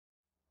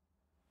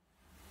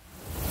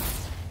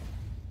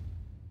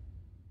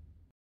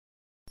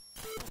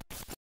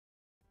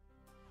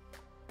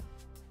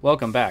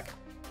Welcome back.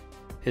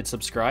 Hit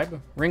subscribe,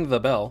 ring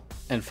the bell,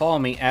 and follow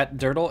me at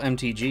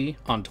DirtleMTG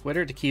on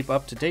Twitter to keep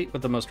up to date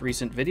with the most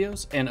recent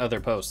videos and other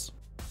posts.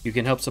 You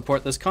can help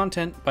support this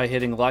content by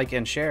hitting like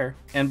and share,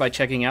 and by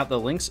checking out the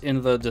links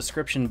in the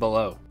description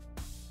below.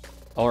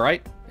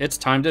 Alright, it's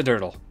time to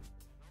dirtle.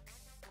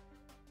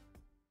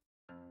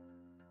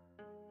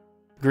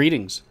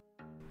 Greetings.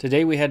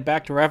 Today we head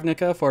back to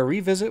Ravnica for a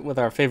revisit with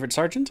our favorite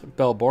sergeant,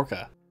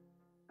 Borca.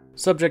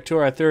 Subject to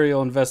our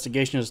ethereal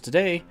investigations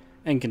today,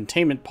 and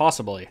containment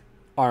possibly,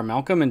 are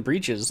Malcolm and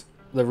Breeches,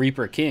 the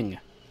Reaper King,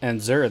 and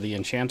Xur the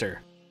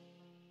Enchanter.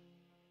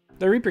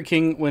 The Reaper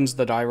King wins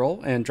the die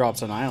roll and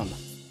drops an Ion.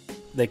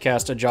 They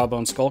cast a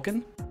Jawbone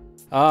Skulkin.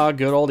 Ah,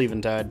 good old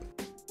Eventide.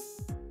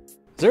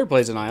 Xur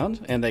plays an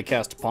Island, and they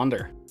cast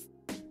Ponder.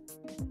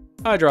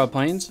 I draw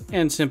Plains,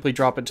 and simply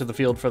drop it to the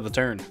field for the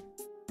turn.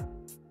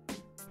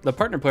 The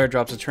partner player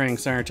drops a Training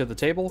Center to the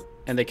table,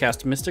 and they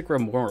cast Mystic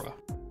Remora.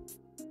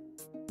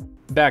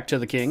 Back to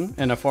the King,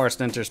 and a Forest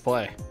enters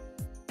play.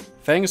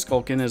 Fang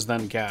Skulkin is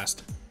then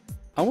cast.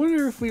 I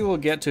wonder if we will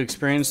get to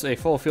experience a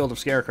full field of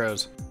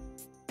Scarecrows.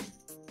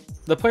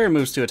 The player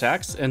moves to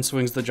attacks, and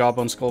swings the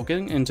Jawbone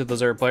Skulkin into the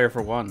Xur player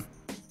for 1.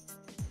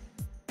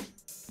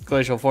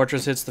 Glacial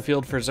Fortress hits the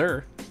field for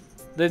Xur.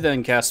 They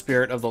then cast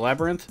Spirit of the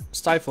Labyrinth,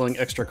 stifling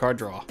extra card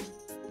draw.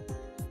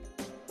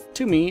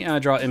 To me, I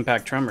draw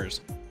Impact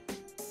Tremors.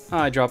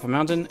 I drop a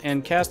mountain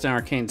and cast an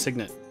Arcane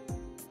Signet.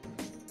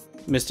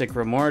 Mystic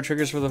Remora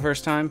triggers for the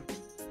first time.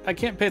 I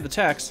can't pay the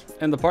tax,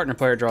 and the partner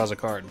player draws a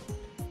card.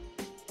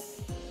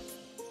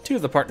 2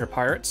 of the partner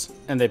pirates,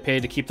 and they pay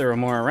to keep the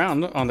Remora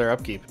around on their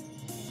upkeep.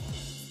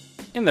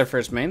 In their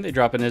first main, they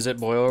drop an Izzet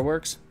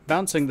Boilerworks,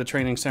 bouncing the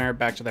Training Center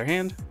back to their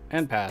hand,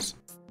 and pass.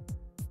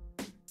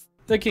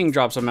 The King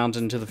drops a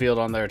mountain to the field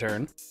on their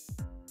turn.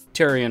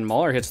 Tyrion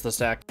Mauler hits the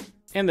stack,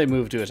 and they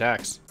move to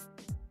attacks.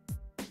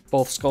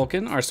 Both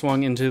Skulkin are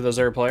swung into the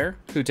Xur player,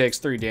 who takes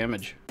 3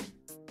 damage.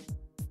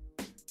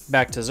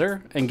 Back to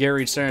Xur, and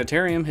Garreed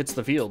Sanitarium hits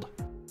the field.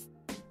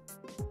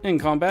 In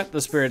combat,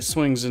 the Spirit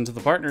swings into the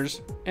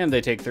partners, and they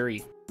take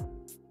 3.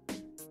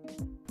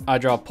 I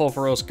draw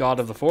Pulveros God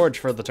of the Forge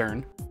for the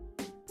turn.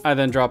 I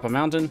then drop a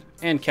mountain,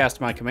 and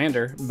cast my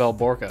commander,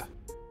 Borca.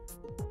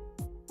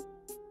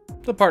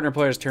 The partner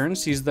player's turn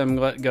sees them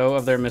let go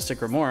of their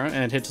Mystic Remora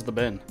and hits the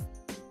bin.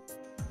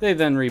 They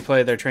then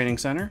replay their Training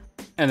Center,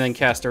 and then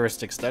cast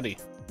Heuristic Study.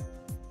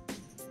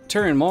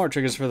 Tyrion Mauler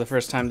triggers for the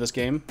first time this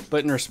game,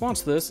 but in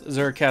response to this,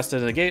 Xur casts a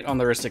negate on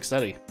the Heuristic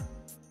Study.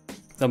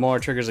 The Mauler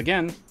triggers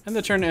again, and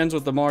the turn ends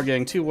with the Mauler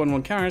getting 2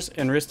 1/1 counters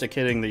and Heuristic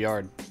hitting the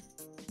yard.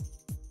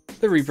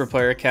 The Reaper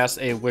player casts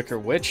a Wicker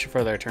Witch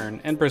for their turn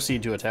and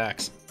proceed to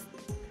attacks.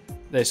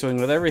 They swing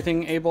with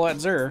everything able at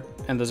Xur,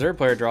 and the Xur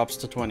player drops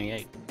to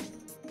 28.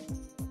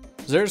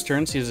 Xur's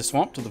turn sees a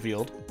Swamp to the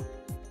field.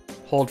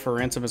 Hold for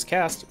Ransom is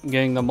cast,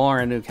 getting the Mauler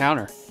a new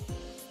counter.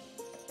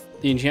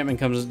 The enchantment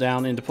comes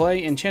down into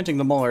play, enchanting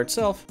the Mauler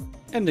itself,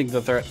 ending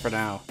the threat for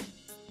now.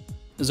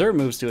 Xur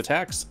moves to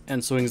attacks,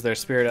 and swings their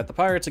Spirit at the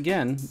pirates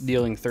again,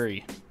 dealing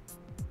 3.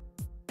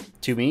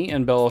 To me,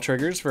 and Bellow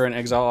triggers for an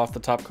exile off the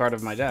top card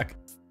of my deck.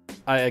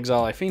 I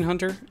exile a Fiend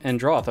Hunter, and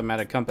draw a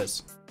Thematic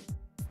Compass.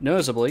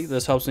 Noticeably,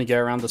 this helps me get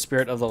around the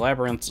Spirit of the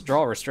Labyrinth's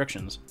draw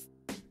restrictions.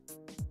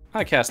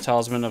 I cast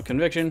Talisman of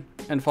Conviction,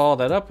 and follow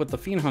that up with the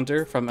Fiend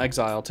Hunter from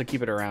exile to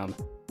keep it around.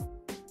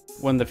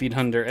 When the Fiend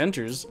Hunter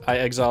enters, I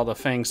exile the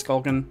Fang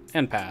Skulkin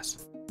and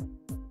pass.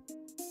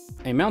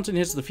 A mountain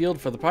hits the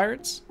field for the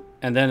pirates,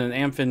 and then an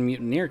Amphin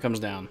Mutineer comes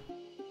down.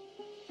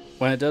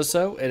 When it does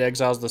so, it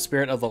exiles the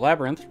Spirit of the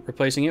Labyrinth,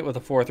 replacing it with a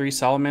 4/3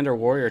 Salamander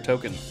Warrior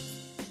token.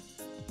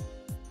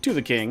 To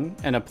the King,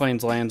 and a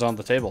Plains lands on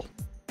the table.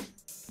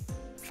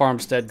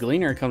 Farmstead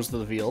Gleaner comes to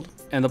the field,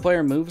 and the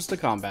player moves to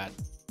combat.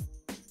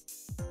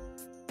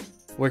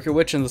 Wicker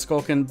Witch and the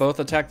Skulkin both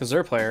attack the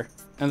Xur player,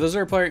 and the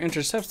Xur player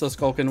intercepts the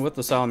Skulkin with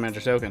the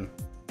Salamander token.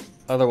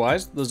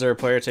 Otherwise, the Xur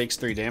player takes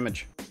 3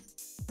 damage.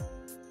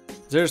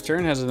 Xur's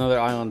turn has another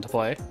island to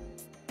play.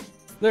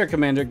 Their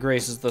commander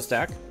graces the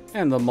stack,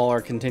 and the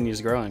Mauler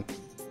continues growing.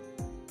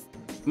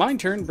 My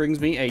turn brings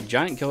me a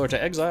Giant Killer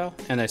to exile,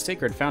 and a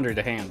Sacred Foundry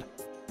to hand.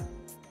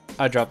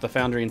 I drop the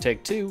Foundry and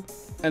take 2,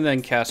 and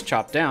then cast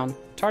Chop Down,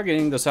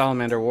 targeting the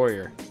Salamander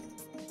Warrior.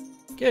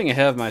 Getting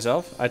ahead of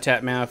myself, I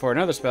tap mana for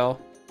another spell,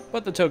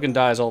 but the token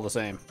dies all the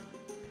same.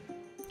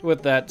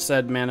 With that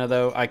said mana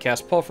though, I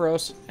cast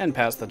Pulveros and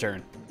pass the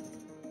turn.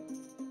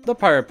 The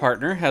pirate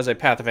partner has a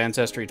Path of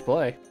Ancestry to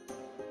play.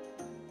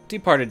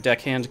 Departed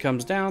Deckhand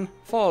comes down,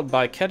 followed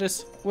by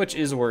Ketis, which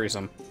is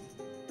worrisome.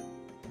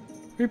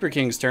 Reaper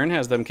King's turn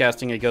has them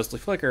casting a Ghostly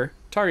Flicker,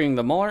 targeting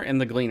the Mauler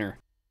and the Gleaner.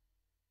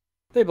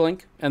 They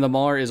blink, and the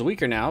Mauler is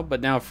weaker now, but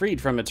now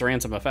freed from its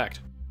ransom effect.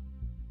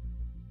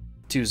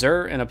 2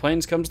 Xur and a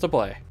Plains comes to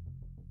play.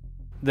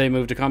 They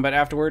move to combat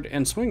afterward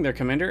and swing their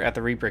commander at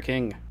the Reaper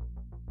King.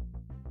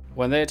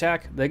 When they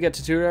attack, they get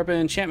to tutor up an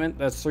enchantment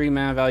that's 3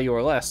 mana value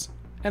or less,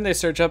 and they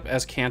search up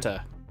as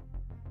Kanta.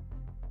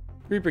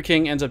 Reaper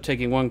King ends up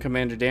taking 1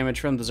 commander damage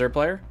from the Xur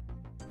player,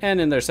 and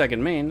in their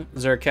second main,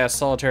 Xur casts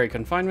Solitary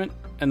Confinement,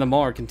 and the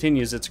Mauler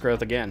continues its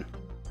growth again.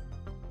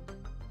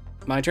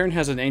 My turn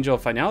has an Angel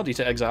of Finality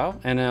to exile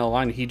and an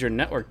Aligned Hedron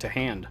Network to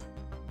hand.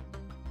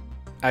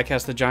 I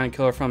cast the Giant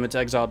Killer from its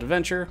exiled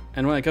adventure,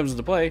 and when it comes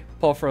into play,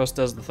 Pulveros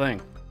does the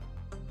thing.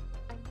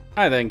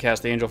 I then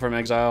cast the Angel from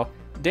exile,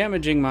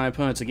 damaging my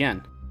opponents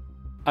again.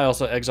 I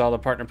also exile the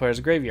partner player's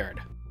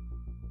graveyard.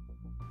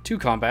 To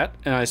combat,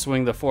 and I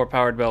swing the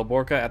 4-powered Bell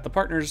Borca at the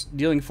partners,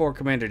 dealing 4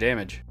 commander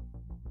damage.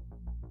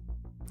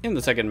 In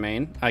the second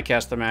main, I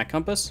cast the Mad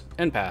Compass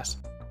and pass.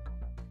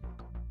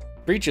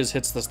 Breeches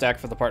hits the stack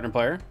for the partner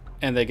player,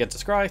 and they get to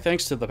scry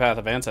thanks to the Path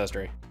of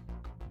Ancestry.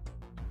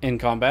 In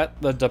combat,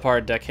 the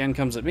Depart deckhand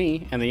comes at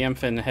me, and the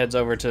Amphin heads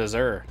over to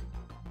Zur.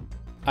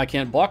 I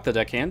can't block the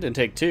deckhand and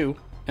take 2,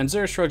 and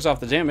Zur shrugs off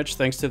the damage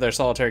thanks to their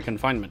solitary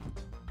confinement.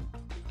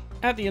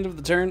 At the end of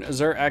the turn,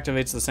 Zur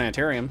activates the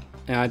Sanitarium,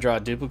 and I draw a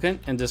duplicate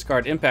and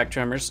discard Impact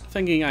Tremors,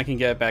 thinking I can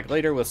get it back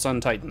later with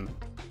Sun Titan.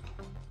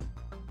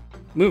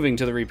 Moving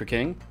to the Reaper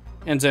King,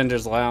 and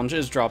Xander's Lounge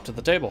is dropped to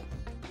the table.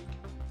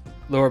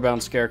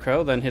 Lowerbound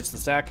Scarecrow then hits the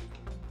stack,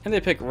 and they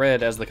pick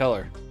red as the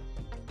color.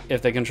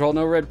 If they control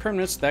no red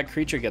permanents, that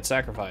creature gets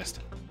sacrificed.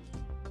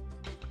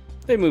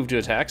 They move to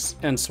attacks,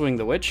 and swing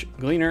the Witch,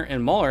 Gleaner,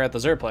 and Mauler at the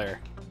Zur player.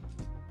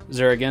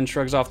 Zur again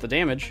shrugs off the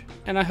damage,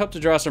 and I hope to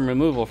draw some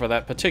removal for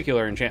that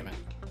particular enchantment.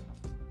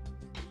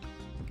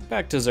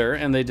 Back to Zur,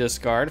 and they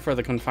discard for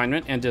the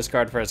confinement and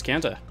discard for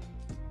Azcanta.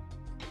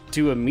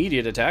 2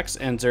 immediate attacks,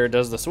 and Zur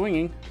does the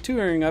swinging,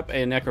 touring up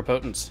a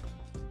Necropotence.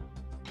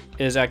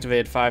 It is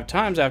activated 5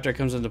 times after it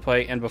comes into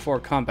play and before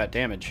combat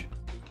damage.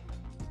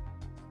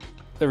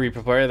 The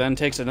Reaper player then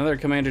takes another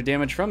commander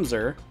damage from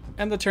Zur,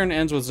 and the turn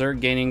ends with Zur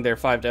gaining their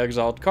 5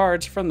 exiled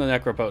cards from the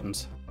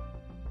Necropotence.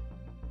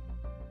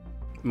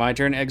 My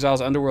turn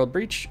exiles Underworld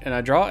Breach, and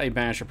I draw a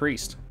Banish a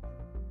Priest.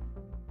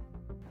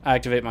 I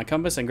activate my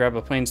Compass and grab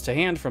a Plains to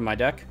hand from my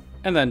deck,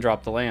 and then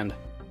drop the land.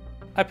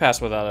 I pass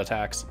without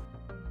attacks.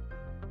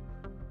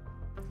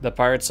 The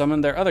Pirates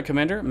summon their other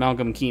commander,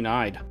 Malcolm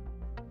Keen-Eyed.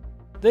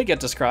 They get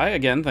to scry,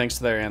 again thanks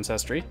to their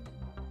ancestry,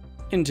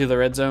 into the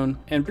red zone,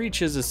 and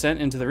Breeches is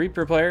sent into the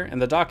Reaper player,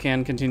 and the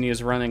Dockhand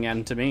continues running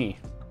into me.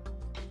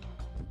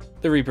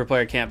 The Reaper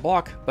player can't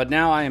block, but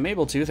now I am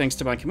able to thanks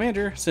to my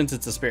commander, since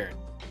it's a spirit.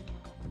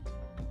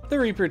 The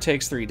Reaper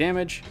takes 3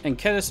 damage, and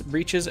Kedis,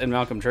 Breeches, and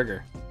Malcolm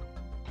trigger.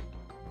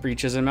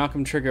 Breeches and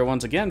Malcolm trigger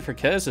once again for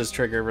Kedis'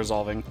 trigger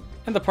resolving,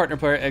 and the partner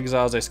player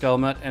exiles a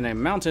Skullmut and a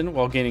Mountain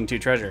while gaining 2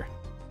 treasure.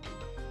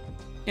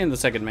 In the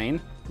second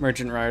main,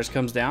 Merchant Riders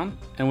comes down,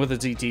 and with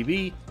its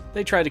ETB,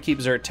 they try to keep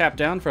Zert tapped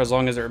down for as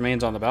long as it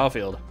remains on the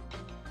battlefield.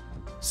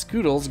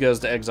 Scoodles goes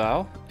to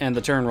exile, and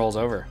the turn rolls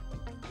over.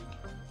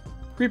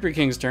 Reaper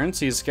King's turn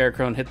sees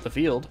Scarecrow hit the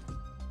field.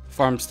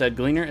 Farmstead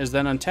Gleaner is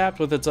then untapped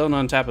with its own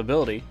untap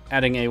ability,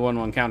 adding a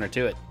 1/1 counter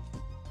to it.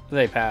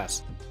 They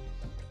pass.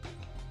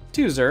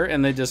 2 Zur,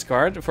 and they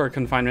discard for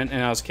Confinement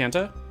and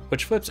Azcanta,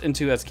 which flips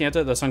into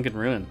Azcanta the Sunken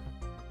Ruin.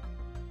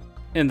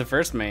 In the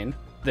first main,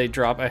 they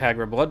drop a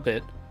Hagra Blood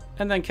Pit,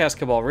 and then cast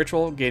Cabal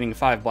Ritual, gaining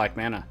 5 black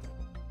mana.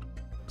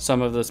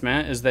 Some of this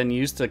mana is then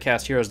used to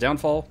cast Hero's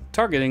Downfall,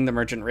 targeting the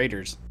Merchant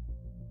Raiders.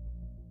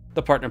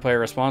 The partner player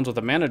responds with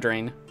a mana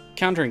drain,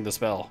 countering the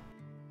spell.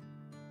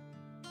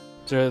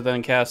 Zur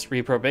then casts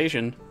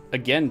Reprobation,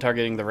 again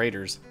targeting the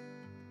Raiders.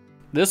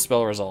 This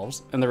spell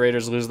resolves, and the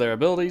Raiders lose their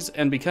abilities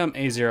and become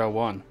a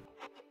 0/1.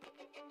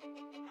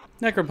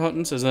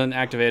 Necropotence is then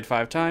activated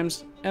 5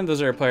 times, and the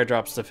Zur player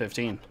drops to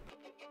 15.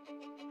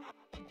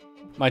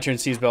 My turn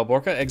sees Bell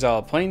Borca exile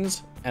a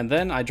Plains, and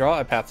then I draw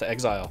a Path to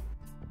Exile.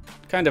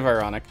 Kind of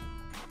ironic.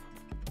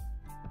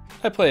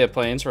 I play a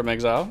Plains from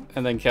exile,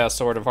 and then cast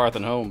Sword of Hearth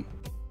and Home.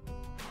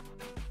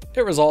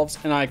 It resolves,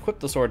 and I equip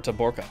the sword to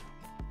Borca.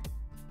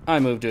 I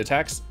move to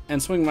attacks,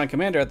 and swing my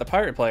commander at the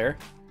pirate player.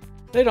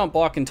 They don't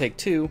block and take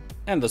 2,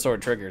 and the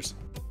sword triggers.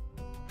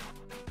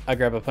 I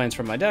grab a Plains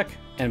from my deck,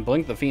 and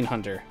blink the Fiend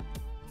Hunter.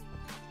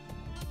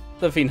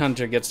 The Fiend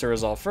Hunter gets to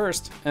resolve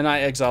first, and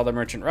I exile the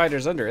Merchant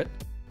Riders under it,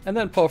 and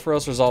then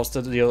Pulveros resolves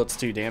to deal its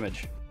 2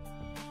 damage.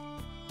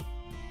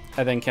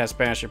 I then cast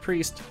Banish a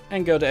Priest,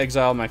 and go to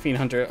exile my Fiend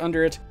Hunter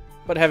under it,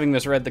 but having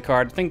misread the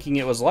card thinking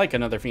it was like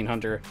another Fiend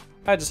Hunter,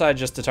 I decide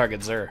just to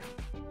target Zur.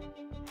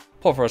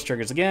 Pulveros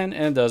triggers again,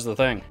 and does the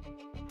thing.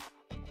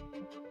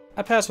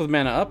 I pass with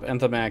mana up, and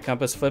the Mad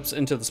Compass flips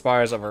into the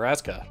Spires of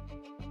Araska.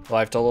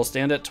 Life total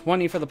stand at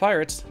 20 for the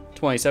Pirates,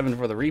 27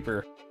 for the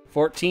Reaper,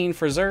 14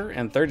 for Zur,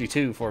 and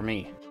 32 for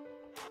me.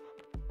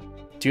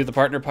 2 of the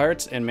partner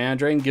Pirates, and Mana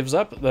Drain gives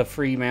up the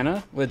free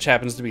mana, which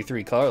happens to be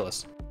 3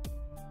 colorless.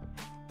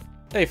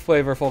 A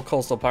flavorful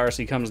Coastal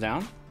Piracy comes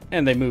down,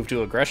 and they move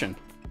to Aggression.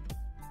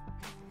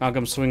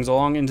 Malcolm swings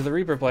along into the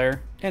Reaper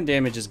player, and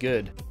damage is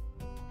good.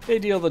 They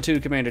deal the 2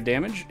 commander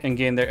damage, and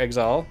gain their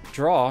exile,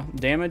 draw,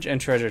 damage, and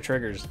treasure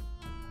triggers.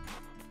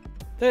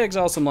 They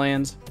exile some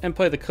lands, and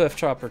play the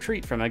Clifftop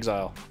Retreat from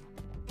exile.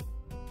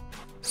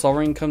 Sol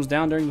Ring comes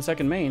down during the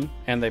second main,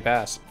 and they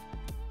pass.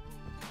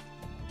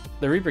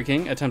 The Reaper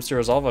King attempts to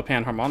resolve a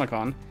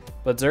Panharmonicon,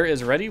 but Zur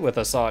is ready with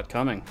a Saw It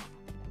Coming.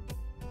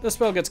 The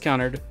spell gets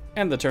countered,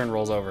 and the turn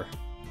rolls over.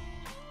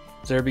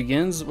 Zur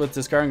begins with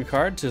discarding a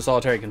card to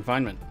Solitary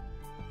Confinement.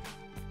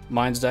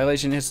 Mind's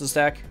Dilation hits the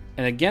stack,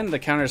 And again, the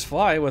counters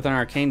fly with an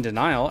Arcane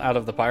Denial out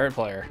of the pirate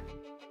player.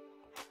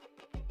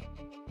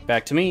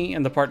 Back to me,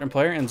 and the partner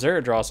player and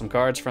Xur draw some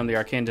cards from the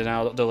Arcane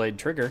Denial delayed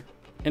trigger,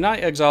 and I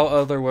exile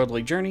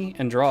Otherworldly Journey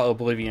and draw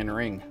Oblivion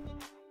Ring.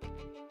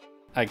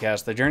 I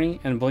cast the Journey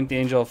and blink the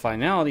Angel of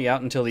Finality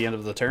out until the end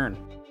of the turn.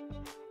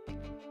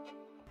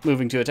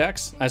 Moving to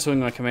attacks, I swing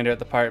my commander at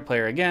the pirate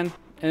player again,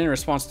 and in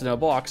response to no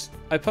blocks,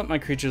 I pump my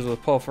creatures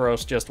with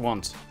Pulveros just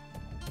once.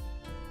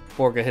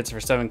 Borca hits for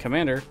 7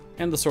 commander,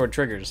 and the sword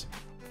triggers.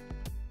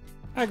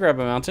 I grab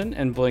a mountain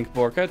and blink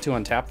Borca to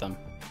untap them.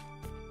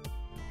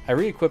 I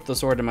re-equip the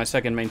sword in my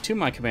second main to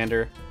my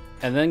commander,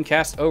 and then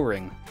cast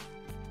O-Ring.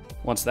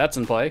 Once that's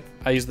in play,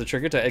 I use the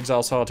trigger to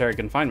exile Solitary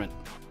Confinement.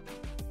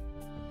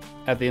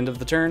 At the end of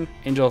the turn,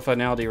 Angel of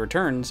Finality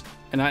returns,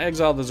 and I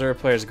exile the Xur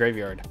player's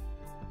graveyard.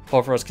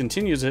 Pulveros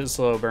continues his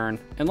slow burn,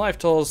 and life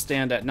totals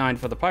stand at 9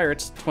 for the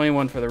Pirates,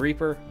 21 for the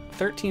Reaper,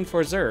 13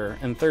 for Xur,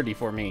 and 30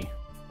 for me.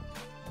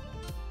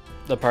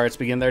 The Pirates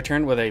begin their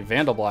turn with a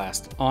Vandal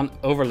Blast on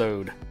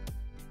Overload.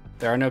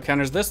 There are no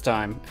counters this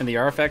time, and the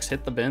artifacts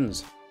hit the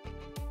bins.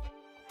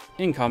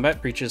 In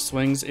combat, Breeches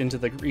swings into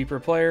the Reaper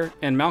player,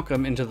 and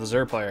Malcolm into the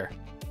Xur player.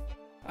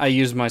 I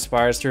use my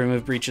Spires to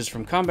remove Breeches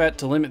from combat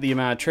to limit the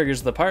amount of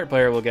triggers the pirate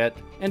player will get,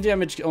 and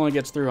damage only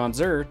gets through on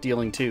Xur,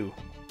 dealing 2.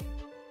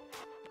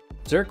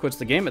 Xur quits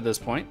the game at this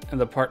point, and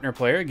the partner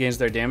player gains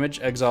their damage,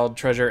 exiled,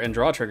 treasure, and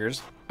draw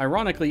triggers,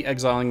 ironically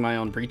exiling my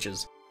own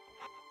Breeches.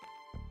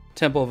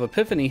 Temple of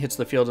Epiphany hits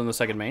the field in the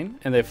second main,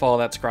 and they follow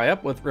that scry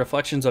up with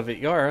Reflections of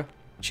Yara,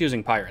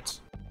 choosing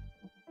Pirates.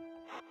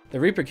 The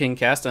Reaper King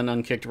cast an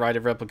unkicked Rite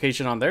of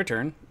Replication on their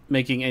turn,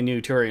 making a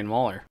new Turian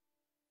Mauler.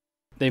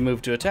 They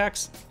move to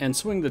attacks, and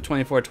swing the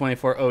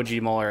 24/24 OG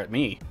Mauler at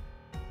me.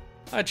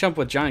 I chump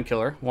with Giant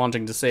Killer,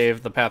 wanting to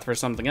save the path for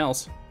something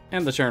else,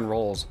 and the turn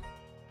rolls.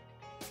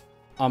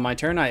 On my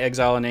turn, I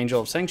exile an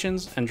Angel of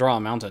Sanctions and draw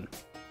a mountain.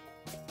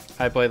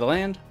 I play the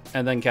land,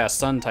 and then cast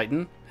Sun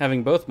Titan,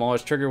 having both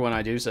Maulers trigger when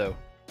I do so.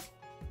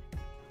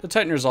 The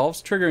Titan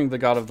resolves, triggering the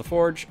God of the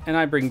Forge, and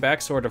I bring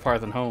back Sword of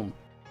Hearth and Home.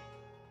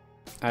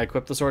 I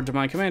equip the sword to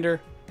my commander,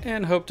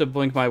 and hope to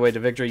blink my way to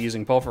victory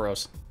using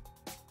Pulveros.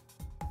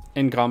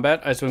 In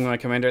combat, I swing my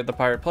commander at the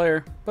pirate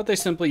player, but they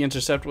simply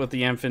intercept with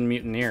the Amphin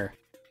Mutineer.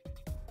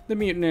 The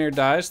Mutineer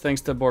dies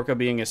thanks to Borca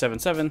being a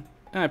 7/7,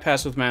 and I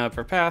pass with mana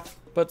for Path,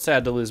 but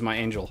sad to lose my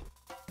Angel.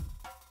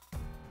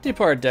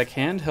 Departed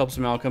Deckhand helps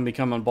Malcolm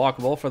become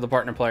unblockable for the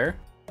partner player,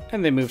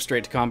 and they move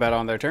straight to combat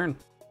on their turn.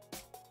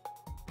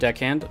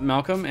 Deckhand,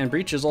 Malcolm, and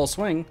Breeches all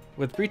swing,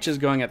 with Breeches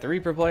going at the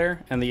Reaper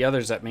player and the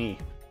others at me.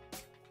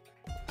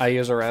 I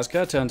use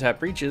Orazka to untap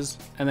Breeches,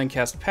 and then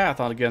cast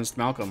Path on against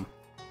Malcolm.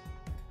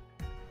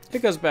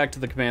 It goes back to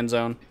the command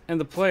zone,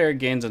 and the player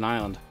gains an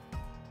island.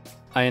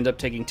 I end up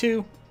taking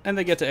 2, and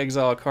they get to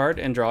exile a card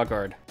and draw a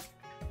card.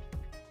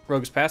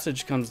 Rogue's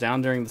Passage comes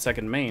down during the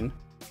second main,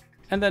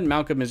 and then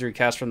Malcolm is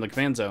recast from the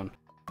command zone.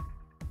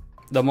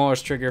 The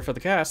Mauler's trigger for the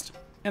cast,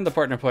 and the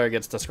partner player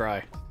gets to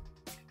scry.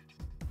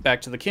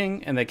 Back to the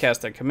king, and they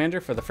cast their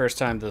commander for the first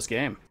time this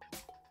game.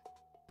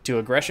 2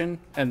 aggression,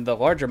 and the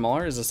larger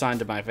Mauler is assigned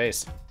to my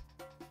face.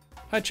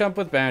 I chump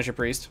with Banisher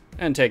Priest,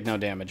 and take no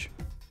damage.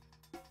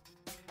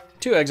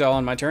 2 exile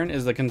on my turn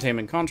is the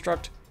Containment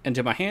Construct, and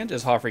to my hand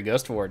is Hoffrey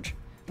Ghostforge,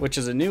 which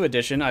is a new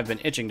addition I've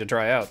been itching to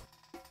try out.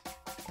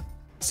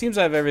 Seems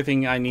I have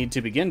everything I need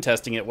to begin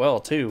testing it well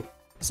too,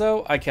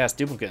 so I cast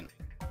Duplicate.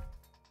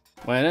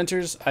 When it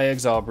enters, I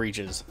exile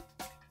Breeches.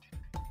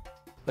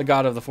 The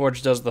God of the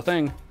Forge does the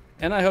thing,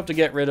 and I hope to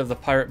get rid of the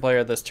pirate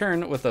player this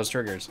turn with those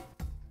triggers.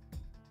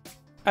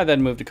 I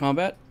then move to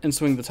combat, and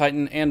swing the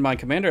Titan and my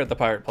commander at the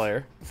pirate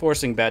player,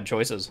 forcing bad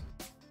choices.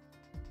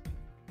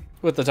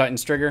 With the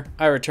Titan's trigger,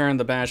 I return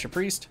the Banisher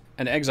Priest,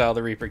 and exile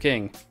the Reaper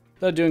King,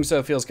 though doing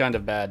so feels kind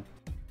of bad.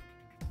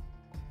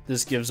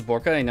 This gives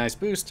Borca a nice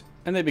boost,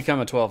 and they become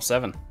a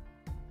 12/7.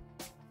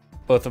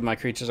 Both of my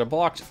creatures are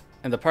blocked,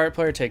 and the pirate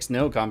player takes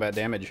no combat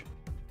damage.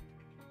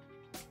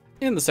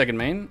 In the second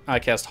main, I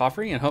cast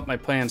Hoffrey and hope my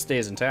plan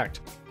stays intact.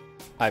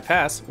 I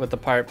pass, with the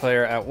pirate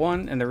player at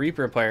 1 and the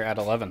Reaper player at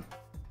 11.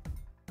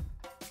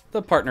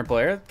 The partner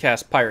player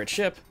casts Pirate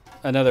Ship,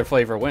 another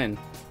flavor win,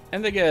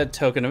 and they get a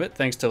token of it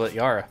thanks to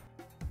Lityara.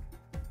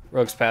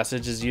 Rogue's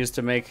Passage is used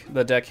to make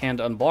the deckhand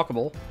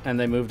unblockable, and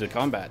they move to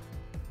combat.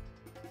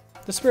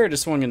 The Spirit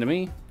is swung into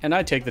me, and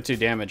I take the 2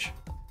 damage.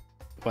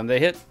 When they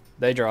hit,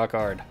 they draw a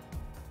card.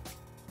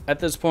 At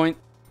this point,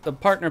 the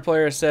partner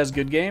player says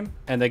good game,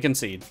 and they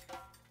concede.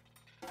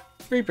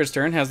 Reaper's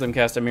turn has them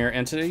cast a Mirror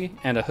Entity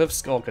and a Hoof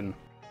Skulkin.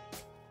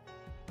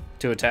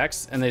 2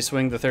 attacks, and they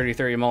swing the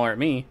 30/30 Mauler at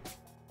me.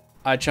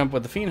 I chump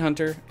with the Fiend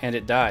Hunter, and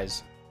it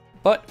dies.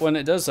 But when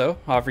it does so,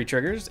 Hoffrey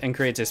triggers and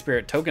creates a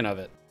Spirit token of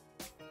it.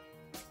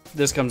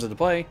 This comes into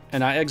play,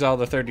 and I exile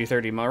the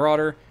 30/30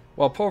 Marauder,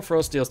 while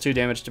Pulveros deals 2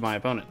 damage to my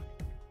opponent.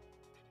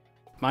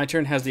 My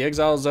turn has the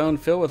exile zone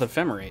filled with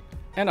Ephemerate,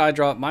 and I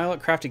draw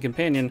Milet Crafty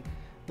Companion,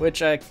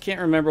 which I can't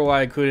remember why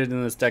I included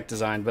in this deck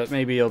design, but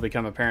maybe it'll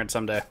become apparent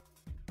someday.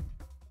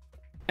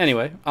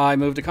 Anyway, I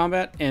move to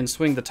combat and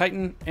swing the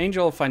Titan,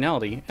 Angel of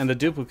Finality, and the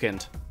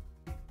Duplicant.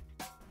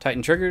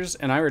 Titan triggers,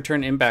 and I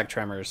return Impact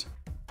Tremors.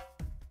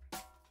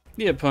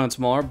 The opponent's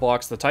Mauler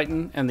blocks the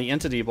Titan, and the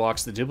entity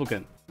blocks the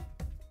duplicate.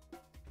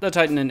 The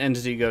Titan and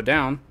entity go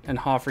down, and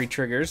Hoffrey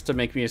triggers to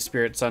make me a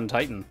Spirit Sun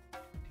Titan.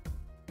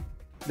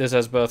 This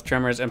has both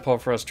Tremors and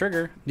Pulveros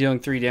trigger, dealing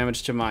 3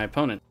 damage to my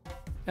opponent.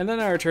 And then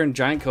I return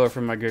Giant Killer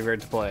from my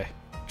graveyard to play,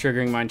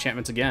 triggering my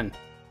enchantments again.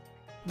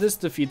 This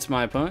defeats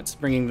my opponents,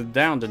 bringing them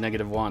down to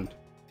 -1.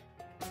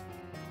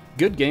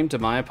 Good game to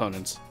my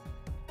opponents.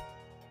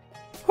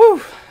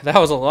 Whew, that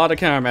was a lot of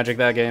counter magic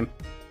that game,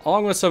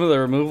 along with some of the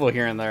removal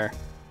here and there.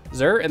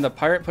 Zur and the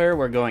Pirate player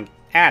were going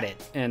at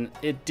it, and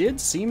it did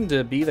seem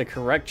to be the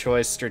correct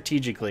choice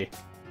strategically.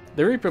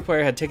 The Reaper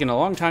player had taken a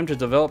long time to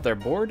develop their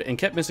board and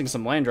kept missing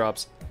some land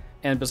drops,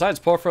 and besides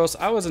Pulveros,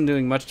 I wasn't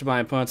doing much to my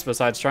opponents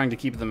besides trying to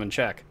keep them in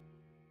check.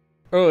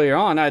 Earlier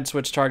on, I'd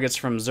switched targets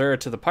from Zur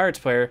to the Pirates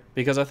player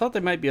because I thought they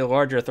might be a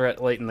larger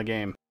threat late in the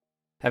game.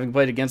 Having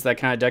played against that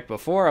kind of deck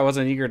before, I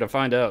wasn't eager to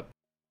find out.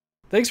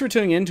 Thanks for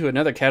tuning in to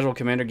another Casual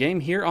Commander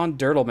game here on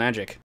Dirtle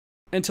Magic.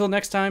 Until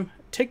next time,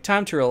 take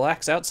time to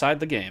relax outside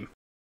the game.